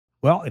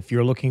Well, if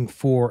you're looking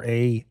for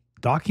a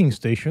docking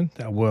station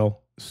that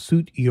will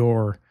suit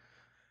your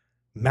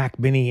Mac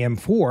Mini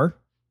M4,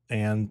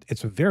 and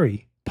it's a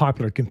very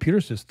popular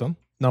computer system,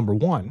 number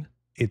one,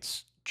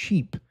 it's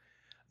cheap.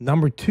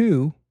 Number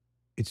two,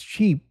 it's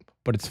cheap,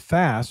 but it's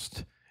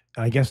fast.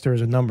 I guess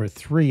there's a number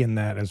three in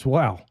that as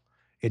well.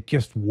 It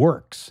just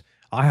works.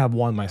 I have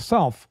one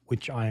myself,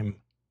 which I'm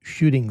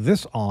shooting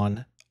this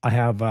on. I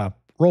have a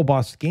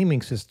robust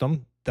gaming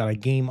system that I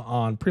game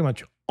on pretty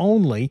much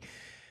only.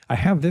 I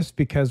have this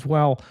because,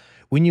 well,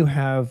 when you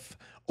have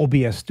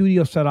OBS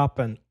Studio set up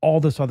and all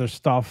this other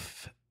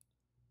stuff,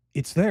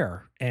 it's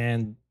there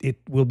and it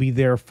will be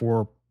there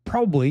for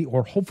probably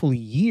or hopefully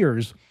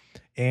years.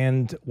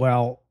 And,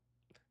 well,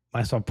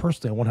 myself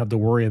personally, I won't have to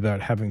worry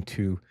about having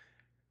to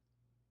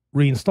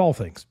reinstall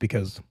things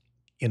because,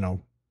 you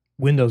know,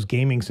 Windows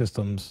gaming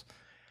systems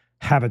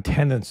have a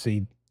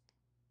tendency,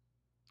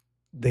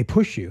 they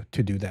push you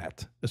to do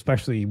that,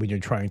 especially when you're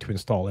trying to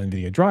install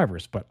NVIDIA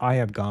drivers. But I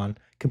have gone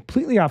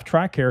completely off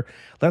track here.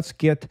 Let's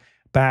get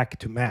back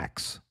to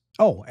Macs.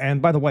 Oh,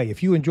 and by the way,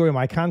 if you enjoy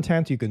my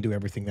content, you can do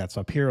everything that's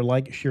up here.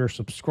 Like, share,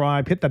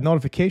 subscribe, hit that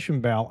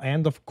notification bell,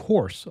 and of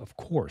course,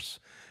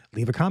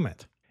 leave a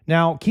comment.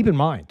 Now, keep in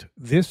mind,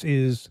 this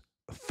is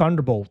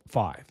Thunderbolt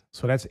 5.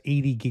 So that's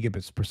 80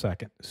 gigabits per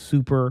second.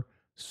 Super,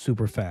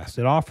 super fast.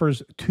 It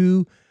offers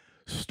two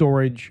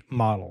storage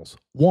models.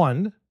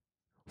 One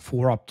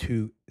for up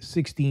to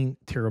 16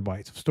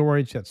 terabytes of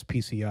storage. That's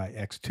PCI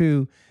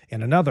X2.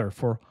 And another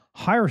for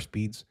higher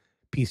speeds,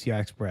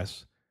 PCI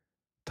Express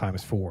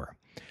x4.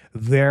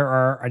 There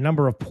are a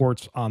number of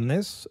ports on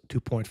this,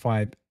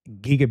 2.5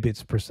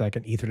 gigabits per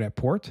second Ethernet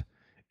port,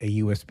 a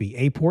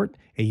USB-A port,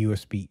 a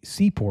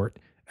USB-C port,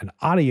 an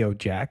audio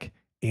jack,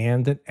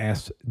 and an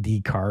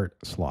SD card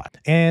slot.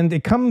 And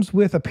it comes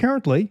with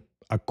apparently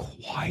a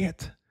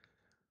quiet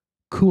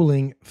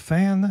cooling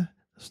fan.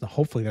 So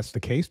hopefully that's the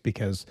case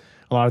because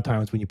a lot of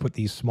times when you put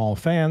these small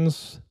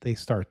fans, they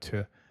start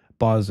to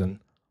buzz and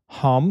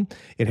hum.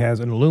 It has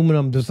an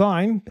aluminum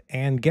design,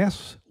 and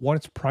guess what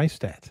it's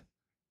priced at?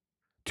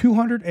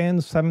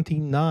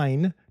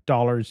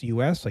 $279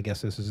 US. I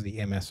guess this is the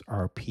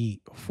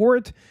MSRP for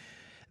it.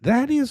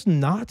 That is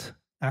not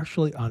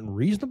actually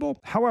unreasonable.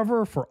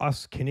 However, for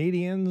us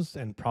Canadians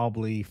and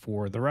probably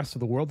for the rest of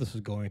the world, this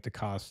is going to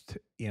cost,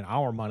 in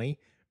our money,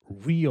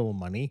 real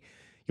money,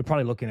 you're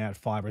probably looking at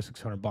 $500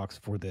 or $600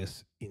 for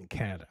this in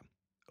Canada.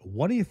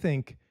 What do you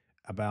think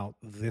about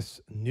this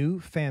new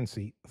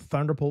fancy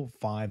Thunderbolt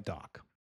 5 dock?